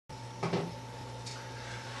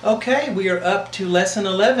Okay, we are up to lesson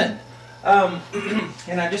 11.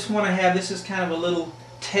 And I just want to have this is kind of a little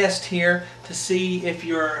test here to see if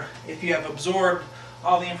you have absorbed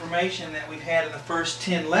all the information that we've had in the first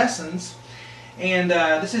 10 lessons. And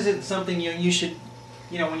this isn't something you should,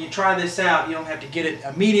 when you try this out, you don't have to get it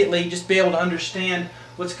immediately. Just be able to understand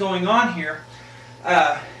what's going on here.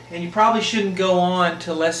 And you probably shouldn't go on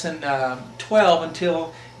to lesson 12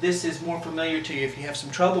 until this is more familiar to you if you have some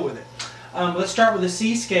trouble with it. Let's start with the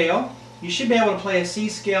C scale. You should be able to play a C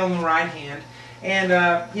scale in the right hand. And,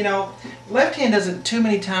 left hand doesn't too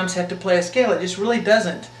many times have to play a scale. It just really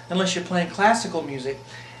doesn't unless you're playing classical music.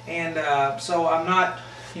 And so I'm not,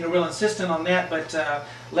 real insistent on that, but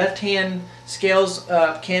left hand scales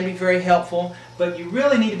can be very helpful. But you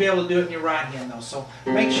really need to be able to do it in your right hand, though. So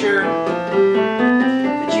make sure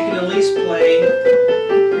that you can at least play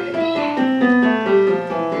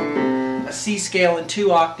a C scale in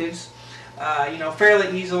 2 octaves.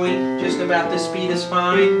 Fairly easily. Just about this speed is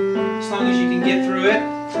fine, as long as you can get through it.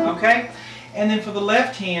 Okay? And then for the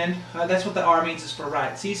left hand, that's what the R means, is for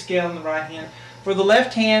right. C scale in the right hand. For the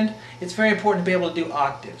left hand, it's very important to be able to do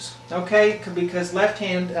octaves. Okay? Because left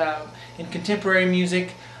hand, in contemporary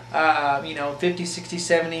music, 50s,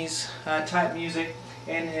 60s, 70s type music,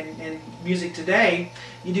 and music today,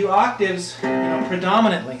 you do octaves,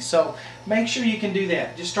 predominantly. So make sure you can do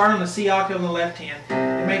that. Just start on the C octave on the left hand,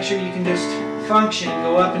 and make sure you can just function,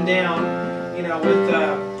 go up and down, with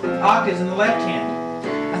octaves in the left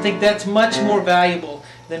hand. I think that's much more valuable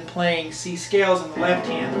than playing C scales in the left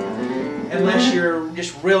hand, unless you're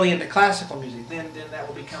just really into classical music. Then that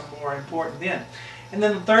will become more important then. And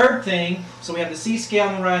then the third thing, so we have the C scale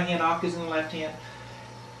in the right hand, octaves in the left hand.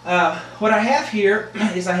 What I have here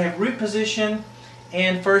is I have root position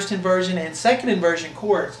and first inversion and second inversion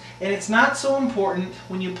chords. And it's not so important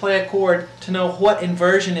when you play a chord to know what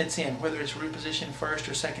inversion it's in, whether it's root position, first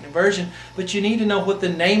or second inversion, but you need to know what the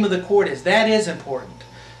name of the chord is. That is important.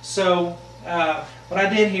 So what I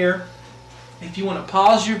did here, if you want to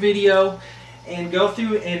pause your video and go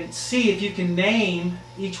through and see if you can name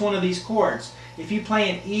each one of these chords. If you play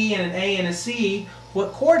an E and an A and a C,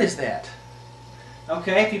 what chord is that?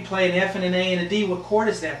 Okay, if you play an F and an A and a D, what chord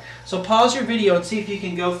is that? So pause your video and see if you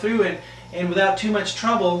can go through and without too much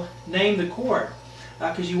trouble, name the chord.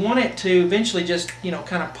 Because you want it to eventually just,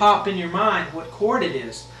 kind of pop in your mind what chord it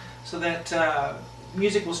is, so that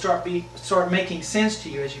music will start making sense to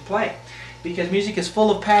you as you play. Because music is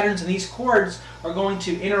full of patterns, and these chords are going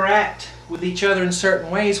to interact with each other in certain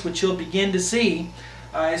ways, which you'll begin to see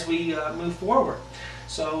as we move forward.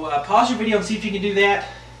 So pause your video and see if you can do that,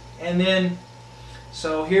 and then.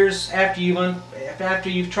 So here's after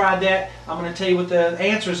you've tried that, I'm going to tell you what the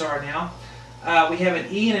answers are now. We have an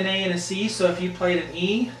E and an A and a C. So if you played an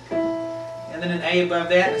E and then an A above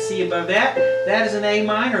that and a C above that, that is an A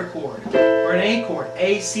minor chord or an A chord.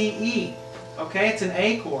 A C E. Okay, it's an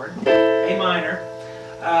A chord, A minor.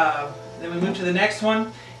 Then we move to the next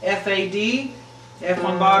one, F A D, F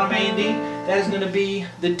on bottom, A and D. That is going to be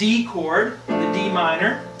the D chord, the D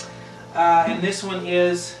minor, and this one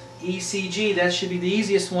is E, C, G. That should be the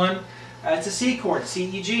easiest one. It's a C chord, C,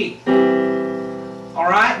 E, G.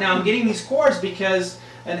 Alright, now I'm getting these chords because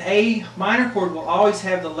an A minor chord will always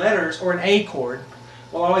have the letters, or an A chord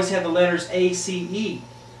will always have the letters A, C, E.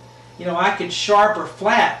 I could sharp or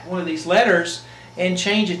flat one of these letters and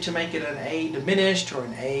change it to make it an A diminished or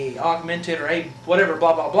an A augmented or A whatever,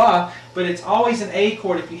 blah, blah, blah. But it's always an A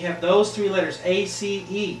chord if you have those 3 letters, A, C,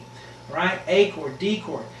 E. Right? A chord, D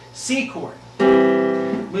chord, C chord.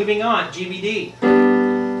 Moving on, G, B, D.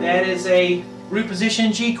 That is a root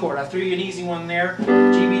position G chord. I threw you an easy one there, G,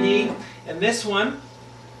 B, D. And this one,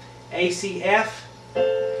 A, C, F.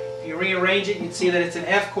 If you rearrange it, you can see that it's an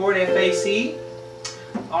F chord, F, A, C.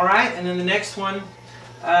 All right, and then the next one,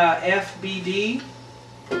 F, B, D,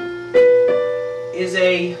 is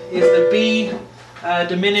the B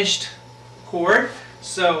diminished chord.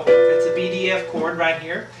 So that's a B, D, F chord right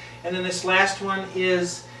here. And then this last one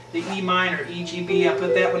is the E minor, E, G, B. I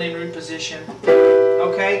put that one in root position.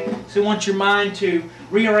 Okay? So you want your mind to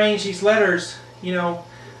rearrange these letters,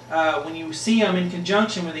 when you see them in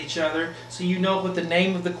conjunction with each other, so you know what the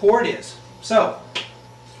name of the chord is. So,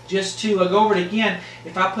 just to go over it again,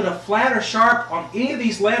 if I put a flat or sharp on any of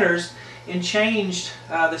these letters and changed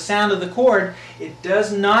the sound of the chord, it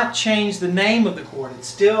does not change the name of the chord. It's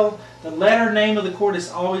still, the letter name of the chord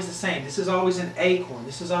is always the same. This is always an A chord.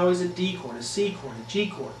 This is always a D chord, a C chord, a G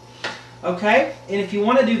chord. Okay? And if you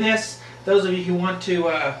want to do this, those of you who want to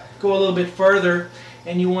go a little bit further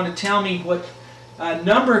and you want to tell me what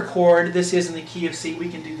number chord this is in the key of C, we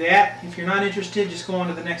can do that. If you're not interested, just go on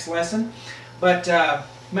to the next lesson. But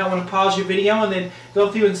You might want to pause your video and then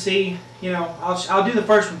go through and see, you know, I'll do the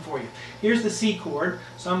first one for you. Here's the C chord,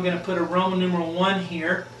 so I'm going to put a Roman numeral 1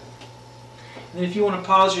 here. And if you want to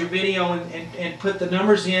pause your video and put the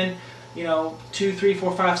numbers in, you know, 2, 3,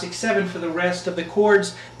 4, 5, 6, 7 for the rest of the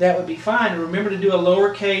chords, that would be fine. And remember to do a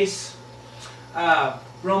lowercase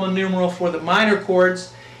Roman numeral for the minor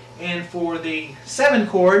chords, and for the 7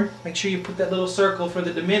 chord, make sure you put that little circle for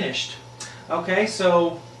the diminished. Okay,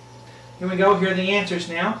 so here we go. Here are the answers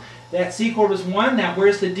now. That C chord was 1. Now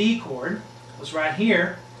where's the D chord? It was right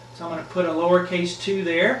here. So I'm going to put a lowercase 2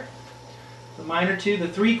 there. The minor 2. The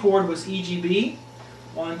 3 chord was EGB.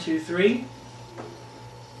 1, 2, 3.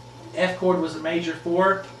 F chord was a major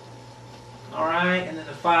 4. Alright, and then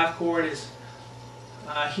the 5 chord is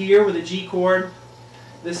here with a G chord.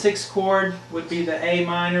 The 6 chord would be the A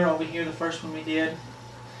minor over here, the first one we did.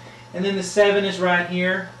 And then the 7 is right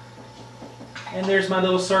here. And there's my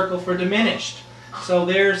little circle for diminished. So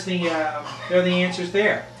there's the there are the answers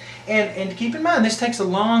there. And keep in mind, this takes a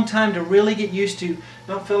long time to really get used to.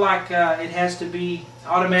 Don't feel like it has to be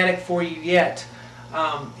automatic for you yet.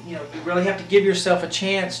 You know, you really have to give yourself a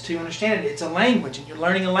chance to understand it. It's a language, and you're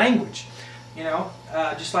learning a language. You know,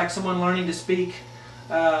 just like someone learning to speak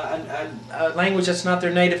a language that's not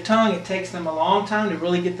their native tongue, it takes them a long time to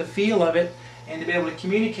really get the feel of it and to be able to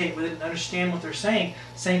communicate with it and understand what they're saying.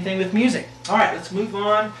 Same thing with music. All right, let's move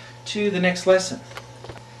on to the next lesson.